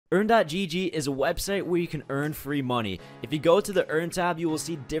Earn.gg is a website where you can earn free money. If you go to the Earn tab, you will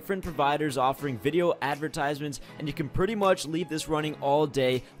see different providers offering video advertisements, and you can pretty much leave this running all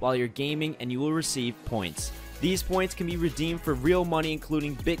day while you're gaming and you will receive points. These points can be redeemed for real money,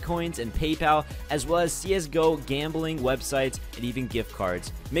 including Bitcoins and PayPal, as well as CSGO, gambling, websites, and even gift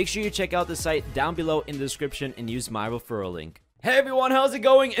cards. Make sure you check out the site down below in the description and use my referral link. Hey everyone, how's it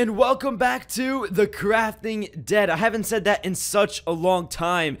going? And welcome back to The Crafting Dead. I haven't said that in such a long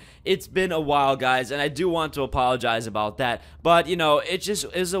time. It's been a while, guys, and I do want to apologize about that. But, you know, it just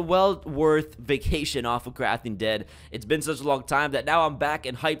is a well worth vacation off of Crafting Dead. It's been such a long time that now I'm back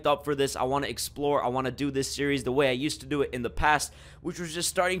and hyped up for this. I want to explore. I want to do this series the way I used to do it in the past, which was just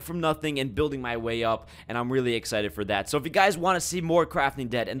starting from nothing and building my way up, and I'm really excited for that. So if you guys want to see more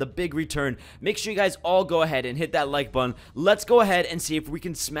Crafting Dead and the big return, make sure you guys all go ahead and hit that like button. Let's go ahead and see if we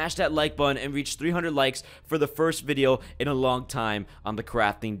can smash that like button and reach 300 likes for the first video in a long time on the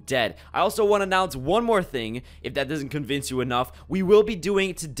Crafting Dead. I also want to announce one more thing. If that doesn't convince you enough, we will be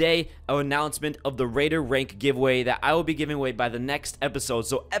doing today an announcement of the Raider rank giveaway that I will be giving away by the next episode.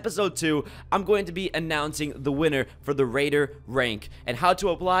 So episode 2, I'm going to be announcing the winner for the Raider rank. And how to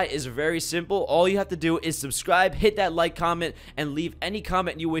apply is very simple. All you have to do is subscribe, hit that like, comment, and leave any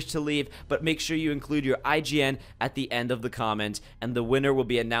comment you wish to leave, but make sure you include your IGN at the end of the comment, and the winner will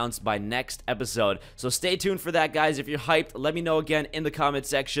be announced by next episode. So stay tuned for that, guys. If you're hyped, let me know again in the comment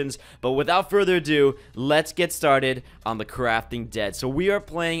sections. But without further ado, let's get started on the Crafting Dead. So we are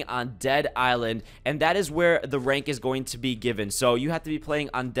playing on Dead Island, and that is where the rank is going to be given. So you have to be playing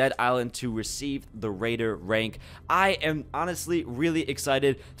on Dead Island to receive the Raider rank. I am honestly really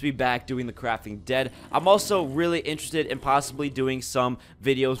excited to be back doing the Crafting Dead. I'm also really interested in possibly doing some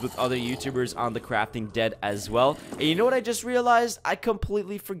videos with other YouTubers on the Crafting Dead as well. And you know what I just realized? I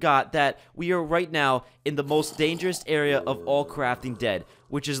completely forgot that we are right now in the most dangerous area of all Crafting Dead,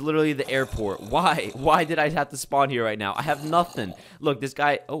 which is literally the airport. Why did I have to spawn here right now? I have nothing. Look, this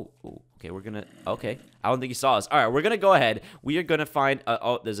guy. Oh, okay, we're gonna. Okay, I don't think he saw us. All right, we're gonna go ahead. We are gonna find.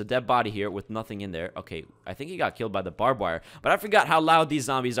 Oh, there's a dead body here with nothing in there. Okay, I think he got killed by the barbed wire, but I forgot how loud these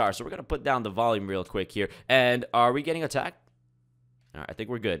zombies are. So we're gonna put down the volume real quick here. And are we getting attacked? All right, I think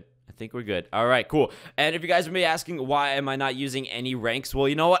we're good. I think we're good. All right, cool. And if you guys are maybe asking why am I not using any ranks, well,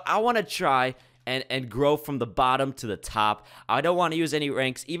 you know what? I want to try and grow from the bottom to the top. I don't want to use any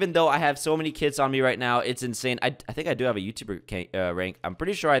ranks, even though I have so many kits on me right now. It's insane. I think I do have a YouTuber rank. I'm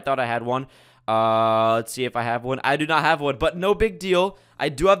pretty sure I thought I had one. Let's see if I have one. I do not have one, but no big deal. I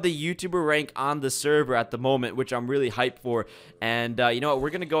do have the YouTuber rank on the server at the moment, which I'm really hyped for. And you know what?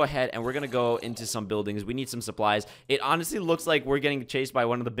 We're going to go ahead and we're going to go into some buildings. We need some supplies. It honestly looks like we're getting chased by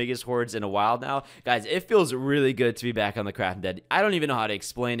one of the biggest hordes in a while now. Guys, it feels really good to be back on the Crafting Dead. I don't even know how to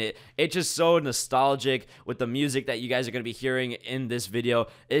explain it. It's just so nostalgic with the music that you guys are going to be hearing in this video.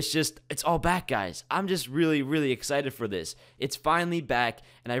 It's all back, guys. I'm just really, really excited for this. It's finally back,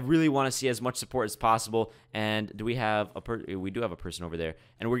 and I really want to see as much support as possible. And do we have a we do have a person over there,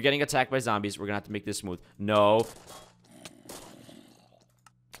 and we're getting attacked by zombies. We're gonna have to make this smooth. No,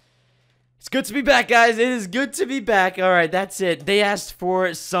 it's good to be back, guys. It is good to be back. All right, that's it. They asked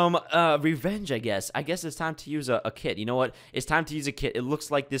for some revenge, I guess. I guess it's time to use a kit. You know what? It's time to use a kit. It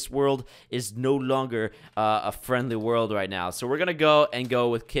looks like this world is no longer a friendly world right now. So we're gonna go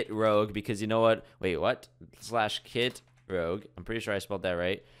with Kit Rogue, because you know what? Wait, what? /Kit Rogue. I'm pretty sure I spelled that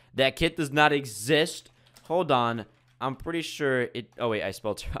right. That kit does not exist. Hold on. I'm pretty sure it... Oh, wait. I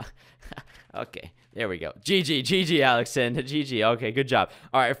spelled... Okay. There we go. GG. GG, Alxton. GG. Okay, good job.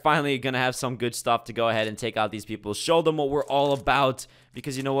 All right, finally going to have some good stuff to go ahead and take out these people. Show them what we're all about.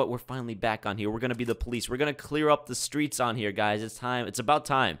 Because you know what? We're finally back on here. We're going to be the police. We're going to clear up the streets on here, guys. It's time. It's about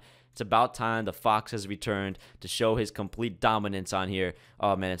time. It's about time the Fox has returned to show his complete dominance on here.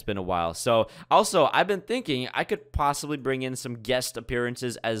 Oh, man, it's been a while. So, also, I've been thinking I could possibly bring in some guest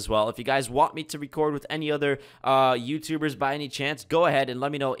appearances as well. If you guys want me to record with any other YouTubers by any chance, go ahead and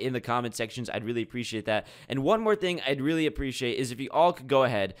let me know in the comment sections. I'd really appreciate that. And one more thing I'd really appreciate is if you all could go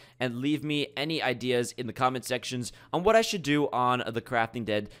ahead and leave me any ideas in the comment sections on what I should do on the Crafting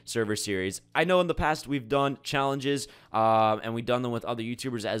Dead server series. I know in the past we've done challenges and we've done them with other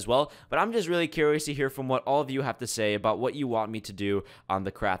YouTubers as well. But I'm just really curious to hear from what all of you have to say about what you want me to do on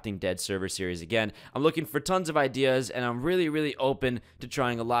the Crafting Dead server series. Again, I'm looking for tons of ideas, and I'm really, really open to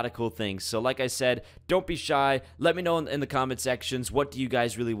trying a lot of cool things. So like I said, don't be shy. Let me know in the comment sections, what do you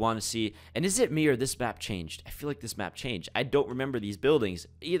guys really want to see? And is it me or this map changed? I feel like this map changed. I don't remember these buildings.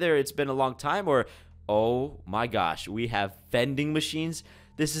 Either it's been a long time or... Oh my gosh, we have vending machines.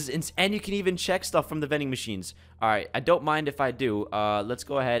 This is and you can even check stuff from the vending machines. All right, I don't mind if I do. Let's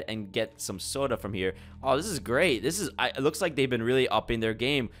go ahead and get some soda from here. Oh, this is great. It looks like they've been really upping their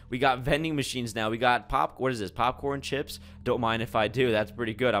game. We got vending machines now. We got what is this? Popcorn chips? Don't mind if I do. That's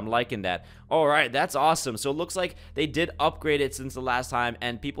pretty good. I'm liking that. All right, that's awesome. So it looks like they did upgrade it since the last time,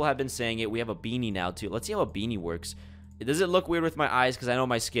 and people have been saying it. We have a beanie now too. Let's see how a beanie works. Does it look weird with my eyes? Because I know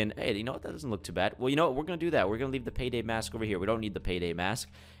my skin. Hey, you know what? That doesn't look too bad. Well, you know what? We're going to do that. We're going to leave the payday mask over here. We don't need the payday mask.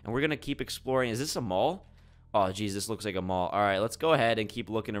 And we're going to keep exploring. Is this a mall? Oh, geez, this looks like a mall. All right, let's go ahead and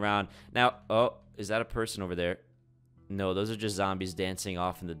keep looking around. Now, oh, is that a person over there? No, those are just zombies dancing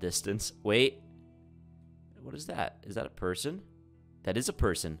off in the distance. Wait. What is that? Is that a person? That is a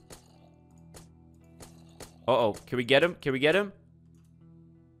person. Uh-oh. Can we get him? Can we get him?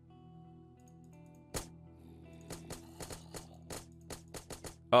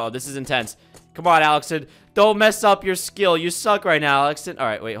 Uh oh, this is intense. Come on, Alxton. Don't mess up your skill. You suck right now, Alxton. All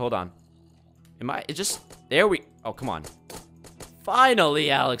right, wait, hold on. It just... There we... Oh, come on. Finally,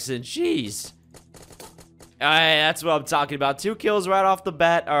 Alxton. Jeez. All right, that's what I'm talking about. 2 kills right off the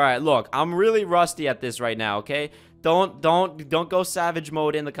bat. All right, look. I'm really rusty at this right now, okay? Don't go savage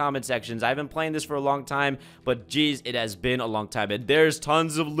mode in the comment sections. I've been playing this for a long time, but geez, it has been a long time. And there's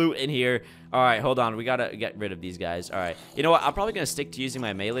tons of loot in here. All right, hold on. We gotta get rid of these guys. All right. You know what? I'm probably gonna stick to using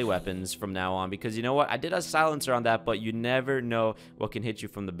my melee weapons from now on because you know what? I did a silencer on that, but you never know what can hit you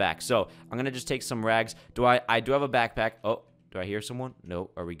from the back. So I'm gonna just take some rags. I do have a backpack. Oh. Do I hear someone? No.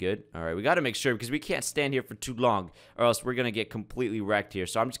 Are we good? All right. We got to make sure because we can't stand here for too long or else we're going to get completely wrecked here.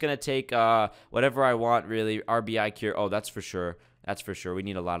 So I'm just going to take whatever I want, really. RBI cure. Oh, that's for sure. That's for sure. We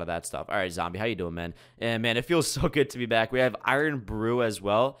need a lot of that stuff. All right, zombie. How you doing, man? And, man, it feels so good to be back. We have iron brew as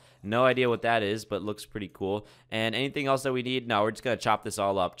well. No idea what that is, but looks pretty cool. And anything else that we need? No, we're just going to chop this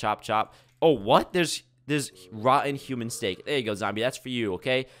all up. Chop, chop. Oh, what? There's rotten human steak. There you go, zombie. That's for you,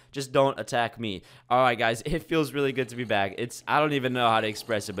 okay? Just don't attack me. All right, guys. It feels really good to be back. I don't even know how to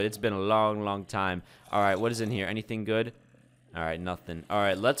express it, but it's been a long, long time. All right, what is in here? Anything good? All right, nothing. All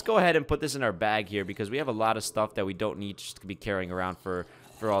right, let's go ahead and put this in our bag here because we have a lot of stuff that we don't need to be carrying around for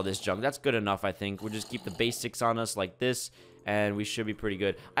all this junk. That's good enough, I think. We'll just keep the basics on us like this, and we should be pretty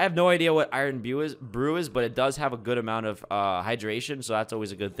good. I have no idea what iron brew is, but it does have a good amount of hydration, so that's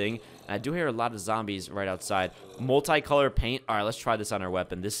always a good thing. And I do hear a lot of zombies right outside. Multicolor paint. All right, let's try this on our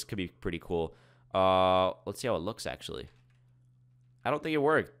weapon. This could be pretty cool. Let's see how it looks, actually. I don't think it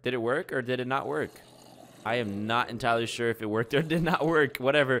worked. Did it work, or did it not work? I am not entirely sure if it worked or did not work.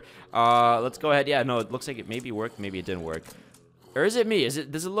 Whatever. Let's go ahead. Yeah, no, it looks like it maybe worked. Maybe it didn't work. Or is it me? Does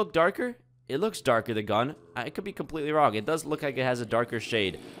it look darker? It looks darker, the gun. I could be completely wrong. It does look like it has a darker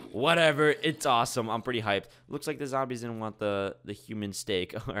shade. Whatever. It's awesome. I'm pretty hyped. Looks like the zombies didn't want the human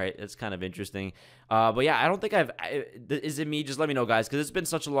steak. All right. That's kind of interesting. But yeah, I don't think is it me? Just let me know, guys, because it's been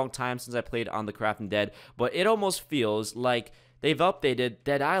such a long time since I played on the Crafting Dead. But it almost feels like they've updated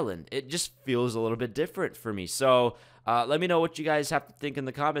Dead Island. It just feels a little bit different for me. So let me know what you guys have to think in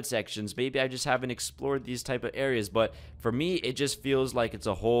the comment sections. Maybe I just haven't explored these type of areas, but for me, it just feels like it's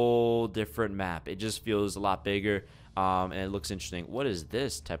a whole different map. It just feels a lot bigger, and it looks interesting. What is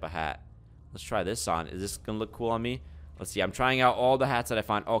this type of hat? Let's try this on. Is this gonna look cool on me? Let's see. I'm trying out all the hats that I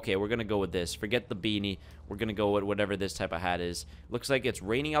find. Okay, we're gonna go with this. Forget the beanie. We're gonna go with whatever this type of hat is. Looks like it's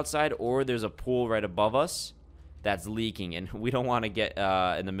raining outside, or there's a pool right above us that's leaking, and we don't want to get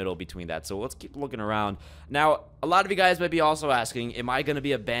in the middle between that. So let's keep looking around. Now, a lot of you guys might be also asking, am I going to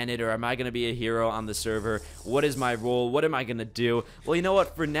be a bandit or am I going to be a hero on the server? What is my role? What am I going to do? Well, you know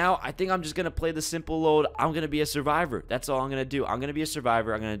what? For now, I think I'm just going to play the simple load. I'm going to be a survivor. That's all I'm going to do. I'm going to be a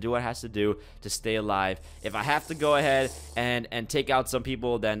survivor. I'm going to do what it has to do to stay alive. If I have to go ahead and take out some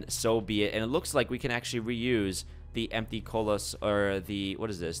people, then so be it. And it looks like we can actually reuse the empty cola, or the, what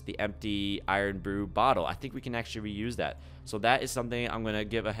is this? The empty iron brew bottle. I think we can actually reuse that. So that is something I'm going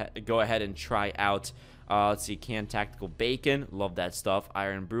to go ahead and try out. Let's see, canned tactical bacon. Love that stuff.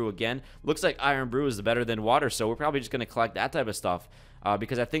 Iron brew again. Looks like iron brew is better than water, so we're probably just going to collect that type of stuff.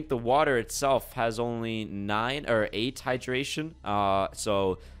 Because I think the water itself has only 9 or 8 hydration.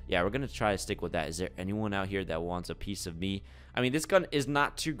 So yeah, we're going to try to stick with that. Is there anyone out here that wants a piece of me? I mean, this gun is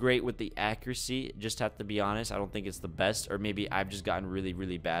not too great with the accuracy, just have to be honest. I don't think it's the best, or maybe I've just gotten really,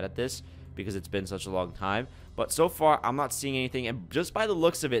 really bad at this because it's been such a long time. But so far, I'm not seeing anything, and just by the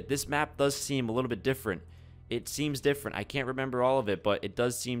looks of it, this map does seem a little bit different. It seems different. I can't remember all of it, but it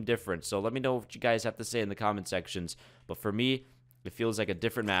does seem different. So let me know what you guys have to say in the comment sections. But for me, it feels like a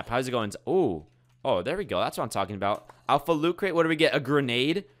different map. How's it going? Oh, there we go. That's what I'm talking about. Alpha loot crate. What do we get? A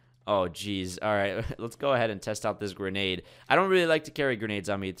grenade? Oh, geez. All right, let's go ahead and test out this grenade. I don't really like to carry grenades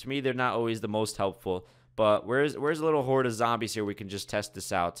on me. To me, they're not always the most helpful. But where's a little horde of zombies here? We can just test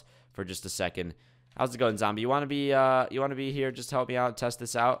this out for just a second. How's it going, zombie? You want to be here? Just help me out and test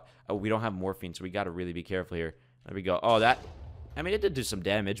this out. Oh, we don't have morphine, so we got to really be careful here. There we go. Oh, I mean, it did do some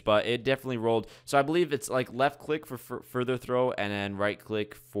damage, but it definitely rolled. So I believe it's like left click for further throw and then right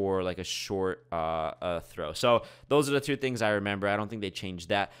click for like a short throw. So those are the two things I remember. I don't think they changed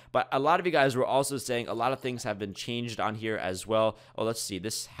that. But a lot of you guys were also saying a lot of things have been changed on here as well. Oh, let's see.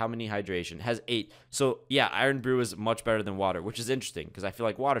 This, how many hydration? It has 8. So yeah, Iron Brew is much better than water, which is interesting because I feel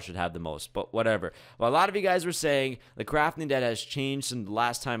like water should have the most, but whatever. Well, a lot of you guys were saying the crafting dead has changed since the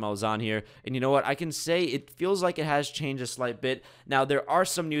last time I was on here. And you know what? I can say it feels like it has changed a slight bit. Now, there are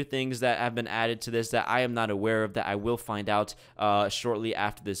some new things that have been added to this that I am not aware of that I will find out shortly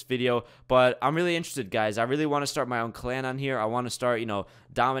after this video. But I'm really interested, guys. I really want to start my own clan on here. I want to start, you know,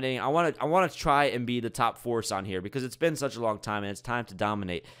 dominating. I want to try and be the top force on here because it's been such a long time and it's time to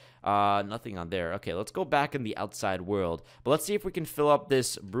dominate. Nothing on there. Okay, let's go back in the outside world. But let's see if we can fill up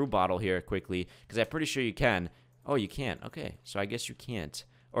this brew bottle here quickly because I'm pretty sure you can. Oh, you can't. Okay, so I guess you can't.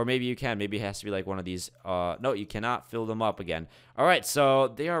 Or maybe you can. Maybe it has to be like one of these. No, you cannot fill them up again. All right, so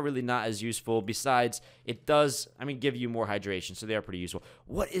they are really not as useful. Besides, it does, I mean, give you more hydration, so they are pretty useful.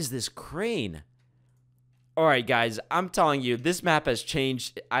 What is this crane? All right, guys, I'm telling you, this map has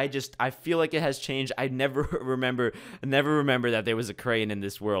changed. I feel like it has changed. I never remember that there was a crane in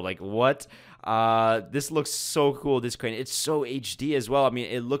this world. Like, what? This looks so cool, this crane. It's so HD as well. I mean,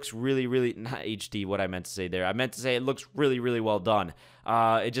 it looks really, really, not HD, what I meant to say there. I meant to say it looks really, really well done.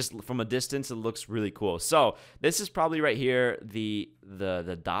 It just, from a distance, it looks really cool. So, this is probably right here, the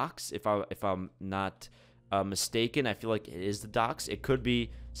docks, if I'm not mistaken. I feel like it is the docks. It could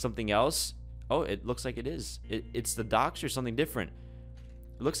be something else. Oh, it looks like it is. It's the docks or something different.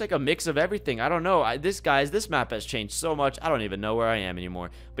 It looks like a mix of everything. I don't know. This map has changed so much. I don't even know where I am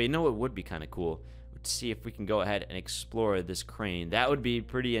anymore. But you know what would be kind of cool? Let's see if we can go ahead and explore this crane. That would be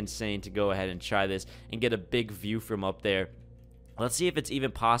pretty insane to go ahead and try this and get a big view from up there. Let's see if it's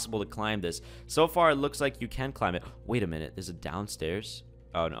even possible to climb this. So far, it looks like you can climb it. Wait a minute. There's a downstairs?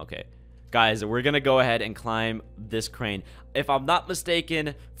 Oh, no. Okay. Guys, we're going to go ahead and climb this crane. If I'm not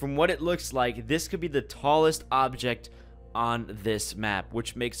mistaken, from what it looks like, this could be the tallest object on this map,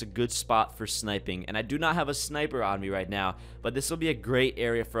 which makes a good spot for sniping. And I do not have a sniper on me right now, but this will be a great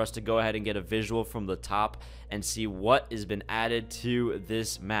area for us to go ahead and get a visual from the top and see what has been added to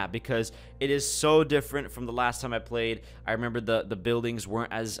this map, because it is so different from the last time I played. I remember the buildings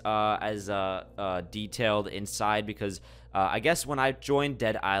weren't as detailed inside because I guess when I joined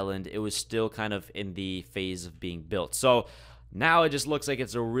Dead Island, it was still kind of in the phase of being built. So now it just looks like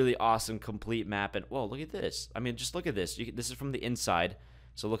it's a really awesome, complete map. And, whoa, look at this. I mean, just look at this. This is from the inside.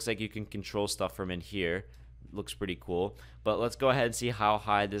 So it looks like you can control stuff from in here. Looks pretty cool. But let's go ahead and see how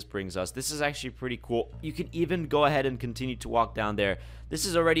high this brings us. This is actually pretty cool. You can even go ahead and continue to walk down there. This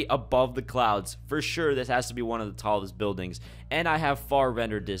is already above the clouds. For sure, this has to be one of the tallest buildings. And I have far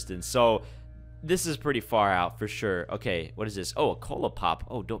render distance. So this is pretty far out for sure. Okay, what is this? Oh, a cola pop.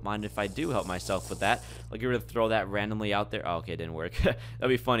 Oh, don't mind if I do help myself with that. Like, you're gonna throw that randomly out there. Oh, okay, it didn't work. That'd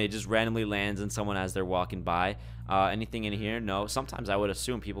be funny. It just randomly lands in someone as they're walking by. Anything in here? No. Sometimes I would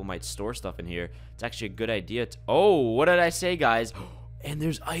assume people might store stuff in here. It's actually a good idea. Oh, what did I say, guys? And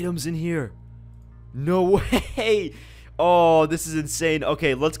there's items in here. No way. Oh, this is insane.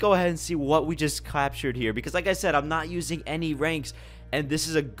 Okay, let's go ahead and see what we just captured here. Because like I said, I'm not using any ranks. And this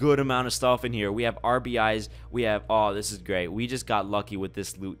is a good amount of stuff in here. We have RBIs. We have, oh, this is great. We just got lucky with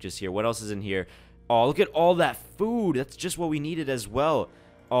this loot just here. What else is in here? Oh, look at all that food. That's just what we needed as well.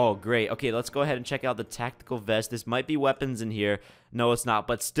 Oh, great. Okay, let's go ahead and check out the tactical vest. This might be weapons in here. No, it's not.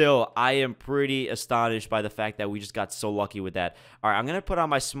 But still, I am pretty astonished by the fact that we just got so lucky with that. All right, I'm going to put on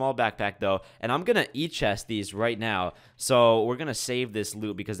my small backpack, though, and I'm going to e-chest these right now. So we're going to save this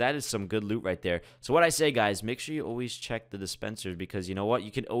loot because that is some good loot right there. So what I say, guys, make sure you always check the dispensers because you know what?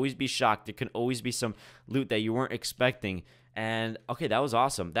 You can always be shocked. There can always be some loot that you weren't expecting. And, okay, that was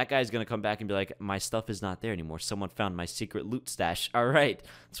awesome. That guy's going to come back and be like, my stuff is not there anymore. Someone found my secret loot stash. All right.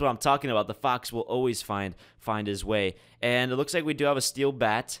 That's what I'm talking about. The fox will always find his way. And it looks like we do have a steel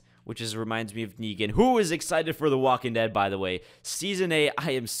bat, which reminds me of Negan, who is excited for The Walking Dead, by the way. Season 8,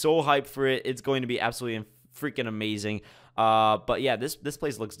 I am so hyped for it. It's going to be absolutely freaking amazing. But yeah, this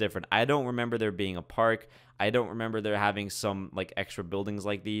place looks different. I don't remember there being a park. I don't remember there having some like extra buildings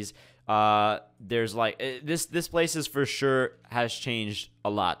like these. There's like this place is for sure has changed a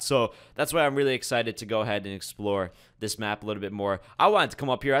lot, so that's why I'm really excited to go ahead and explore this map a little bit more. I wanted to come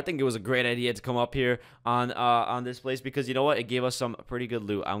up here. I think it was a great idea to come up here on this place, because you know what, it gave us some pretty good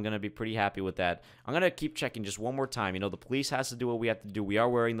loot. I'm gonna be pretty happy with that. I'm gonna keep checking just one more time. You know, the police has to do what we have to do. We are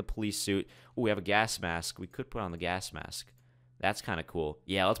wearing the police suit. Ooh, we have a gas mask. We could put on the gas mask. That's kind of cool.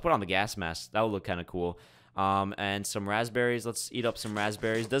 Yeah, let's put on the gas mask. That would look kind of cool. And some raspberries. Let's eat up some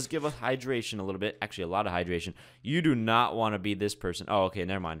raspberries. Does give us hydration a little bit. Actually, a lot of hydration. You do not want to be this person. Oh, okay,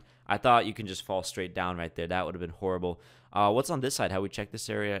 never mind. I thought you can just fall straight down right there. That would have been horrible. What's on this side? Have we checked this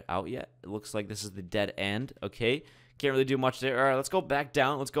area out yet? It looks like this is the dead end. Okay. Can't really do much there. All right, let's go back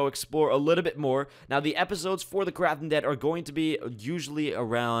down. Let's go explore a little bit more. Now, the episodes for the Crafting Dead are going to be usually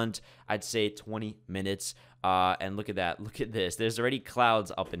around, I'd say, 20 minutes. And look at that. Look at this. There's already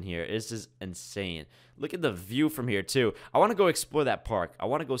clouds up in here. This is insane. Look at the view from here, too. I want to go explore that park. I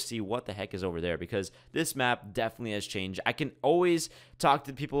want to go see what the heck is over there, because this map definitely has changed. I can always talk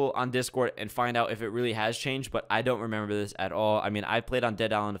to people on Discord and find out if it really has changed, but I don't remember this at all. I mean, I played on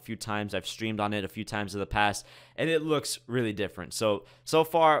Dead Island a few times. I've streamed on it a few times in the past, and it looks really different. So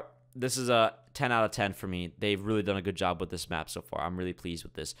far, this is a 10 out of 10 for me. They've really done a good job with this map so far. I'm really pleased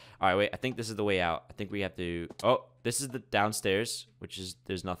with this. All right, wait. I think this is the way out. I think we have to... Oh, this is the downstairs, which is...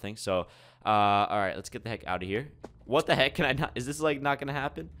 There's nothing. So, all right. Let's get the heck out of here. What the heck? Can I not... Is this, like, not going to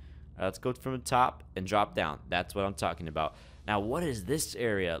happen? All right, let's go from the top and drop down. That's what I'm talking about. Now, what is this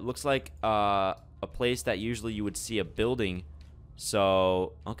area? It looks like a place that usually you would see a building.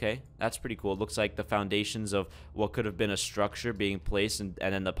 So, okay, that's pretty cool. It looks like the foundations of what could have been a structure being placed, and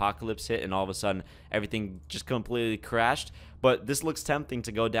then the apocalypse hit, and all of a sudden, everything just completely crashed. But this looks tempting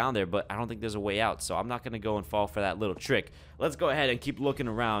to go down there, but I don't think there's a way out, so I'm not going to go and fall for that little trick. Let's go ahead and keep looking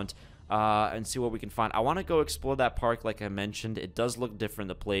around and see what we can find. I want to go explore that park like I mentioned. It does look different,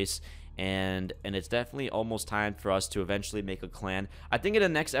 the place. And it's definitely almost time for us to eventually make a clan. I think in the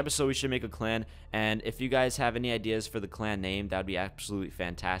next episode we should make a clan, and if you guys have any ideas for the clan name, that would be absolutely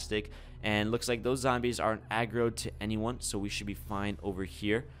fantastic. And looks like those zombies aren't aggroed to anyone, so we should be fine over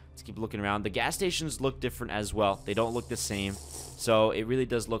here. Let's keep looking around. The gas stations look different as well. They don't look the same, so it really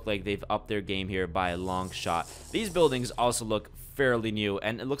does look like they've upped their game here by a long shot. These buildings also look fairly new,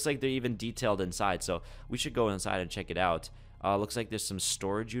 and it looks like they're even detailed inside, so we should go inside and check it out. Looks like there's some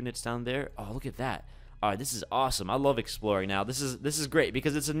storage units down there. Oh, look at that. All right, this is awesome. I love exploring now. This is great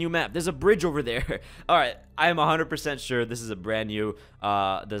because it's a new map. There's a bridge over there. All right, I am 100% sure this is a brand new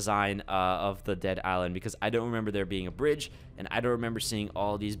design of the Dead Island, because I don't remember there being a bridge, and I don't remember seeing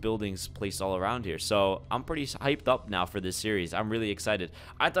all these buildings placed all around here. So I'm pretty hyped up now for this series. I'm really excited.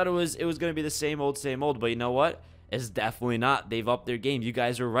 I thought it was going to be the same old, but you know what? It's definitely not. They've upped their game. You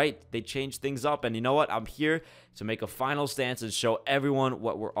guys are right. They changed things up. And you know what? I'm here to make a final stance and show everyone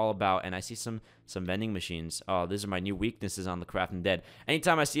what we're all about. And I see some vending machines. Oh, these are my new weaknesses on the Crafting Dead.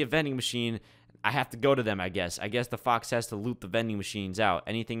 Anytime I see a vending machine, I have to go to them, I guess. I guess the fox has to loot the vending machines out.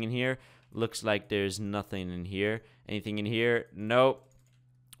 Anything in here? Looks like there's nothing in here. Anything in here? Nope.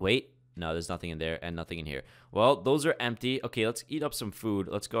 Wait. No, there's nothing in there and nothing in here. Well, those are empty. Okay, let's eat up some food.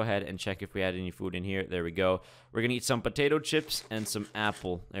 Let's go ahead and check if we had any food in here. There we go. We're going to eat some potato chips and some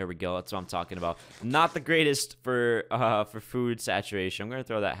apple. There we go. That's what I'm talking about. Not the greatest for food saturation. I'm going to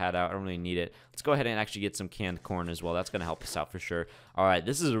throw that hat out. I don't really need it. Let's go ahead and actually get some canned corn as well. That's going to help us out for sure. All right,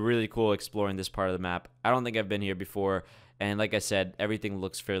 this is really cool exploring this part of the map. I don't think I've been here before. And like I said, everything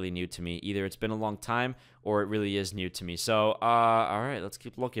looks fairly new to me. Either it's been a long time or it really is new to me. So, all right, let's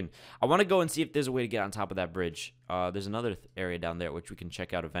keep looking. I want to go and see if there's a way to get on top of that bridge. There's another area down there which we can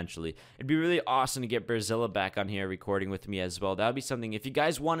check out eventually. It'd be really awesome to get Berzilla back on here recording with me as well. That would be something. If you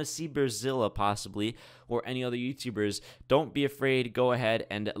guys want to see Berzilla possibly, or any other YouTubers, don't be afraid. Go ahead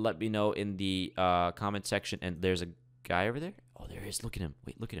and let me know in the comment section. And there's a guy over there. Oh, there he is. Look at him.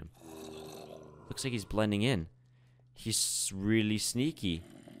 Wait, look at him. Looks like he's blending in. He's really sneaky.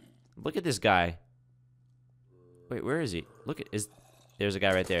 Look at this guy. Wait, where is he? Look at there's a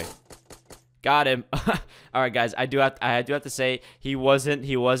guy right there. Got him. All right, guys. I do have to say he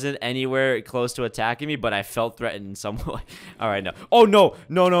wasn't anywhere close to attacking me, but I felt threatened in some way. All right, no. Oh no.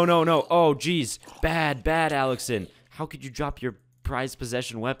 Oh geez. Bad, Alxton. How could you drop your prized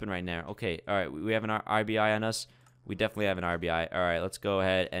possession weapon right now? Okay. All right. We have an RBI on us. We definitely have an RBI. All right, let's go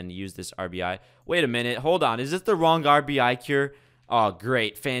ahead and use this RBI. Wait a minute. Hold on. Is this the wrong RBI cure? Oh,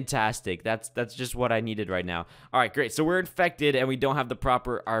 great. Fantastic. That's just what I needed right now. All right, great. So we're infected, and we don't have the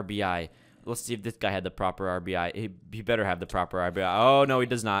proper RBI. Let's see if this guy had the proper RBI. He better have the proper RBI. Oh, no, he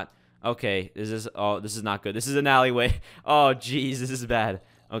does not. Okay. This is not good. This is an alleyway. Oh, jeez. This is bad.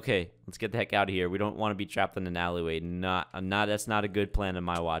 Okay, let's get the heck out of here. We don't want to be trapped in an alleyway. That's not a good plan in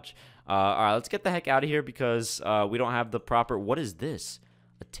my watch. All right, let's get the heck out of here because we don't have the proper. What is this?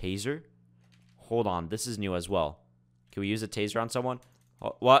 A taser? Hold on, this is new as well. Can we use a taser on someone?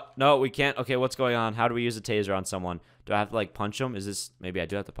 Oh, what? No, we can't. Okay, what's going on? How do we use a taser on someone? Do I have to like punch him? Is this? Maybe I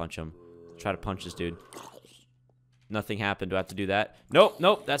do have to punch him. Try to punch this dude. Nothing happened. Do I have to do that? Nope,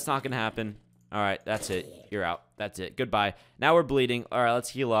 nope. That's not gonna happen. All right, that's it. You're out. That's it. Goodbye. Now we're bleeding. All right, let's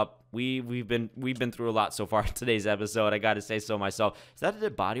heal up. We've been through a lot so far in today's episode. I gotta say so myself. Is that a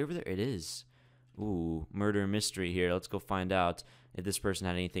dead body over there? It is. Ooh, murder mystery here. Let's go find out if this person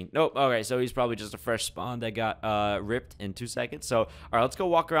had anything. Nope. Okay, so he's probably just a fresh spawn that got ripped in 2 seconds. So, all right, let's go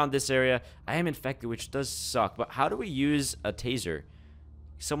walk around this area. I am infected, which does suck. But how do we use a taser?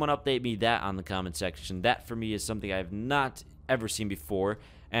 Someone update me that on the comment section. That, for me, is something I have not ever seen before.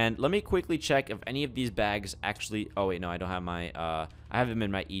 And let me quickly check if any of these bags actually... Oh, wait, no, I don't have my... I have them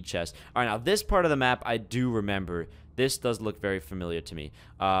in my e-chest. All right, now, this part of the map, I do remember. This does look very familiar to me.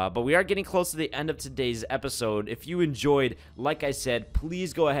 But we are getting close to the end of today's episode. If you enjoyed, like I said,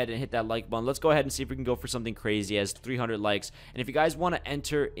 please go ahead and hit that like button. Let's go ahead and see if we can go for something crazy as 300 likes. And if you guys want to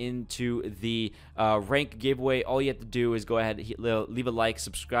enter into the rank giveaway, all you have to do is go ahead and leave a like,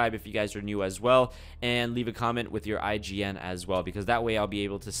 subscribe if you guys are new as well, and leave a comment with your IGN as well, because that way I'll be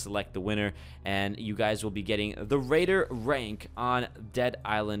able to select the winner, and you guys will be getting the Raider rank on Dead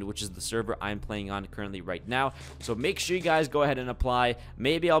Island, which is the server I'm playing on currently right now. So make sure you guys go ahead and apply.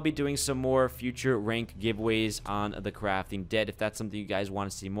 Maybe I'll be doing some more future rank giveaways on the Crafting Dead. If that's something you guys want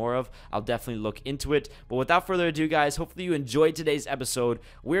to see more of, I'll definitely look into it. But without further ado, guys, hopefully you enjoyed today's episode.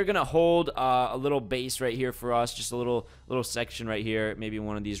 We're gonna hold a little base right here for us, just a little section right here, maybe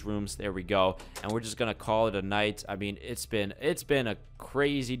one of these rooms. There we go. And we're just gonna call it a night. I mean, it's been a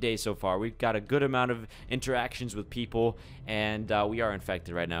crazy day so far. We've got a good amount of interactions with people, and we are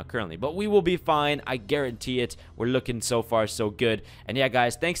infected right now currently, but we will be fine. I guarantee it. We're looking so far so good. And yeah,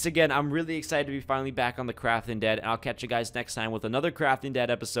 guys, thanks again. I'm really excited to be finally back on the Crafting Dead, and I'll catch you guys next time with another Crafting Dead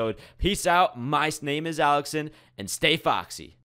episode. Peace out. My name is Alxton, and stay foxy.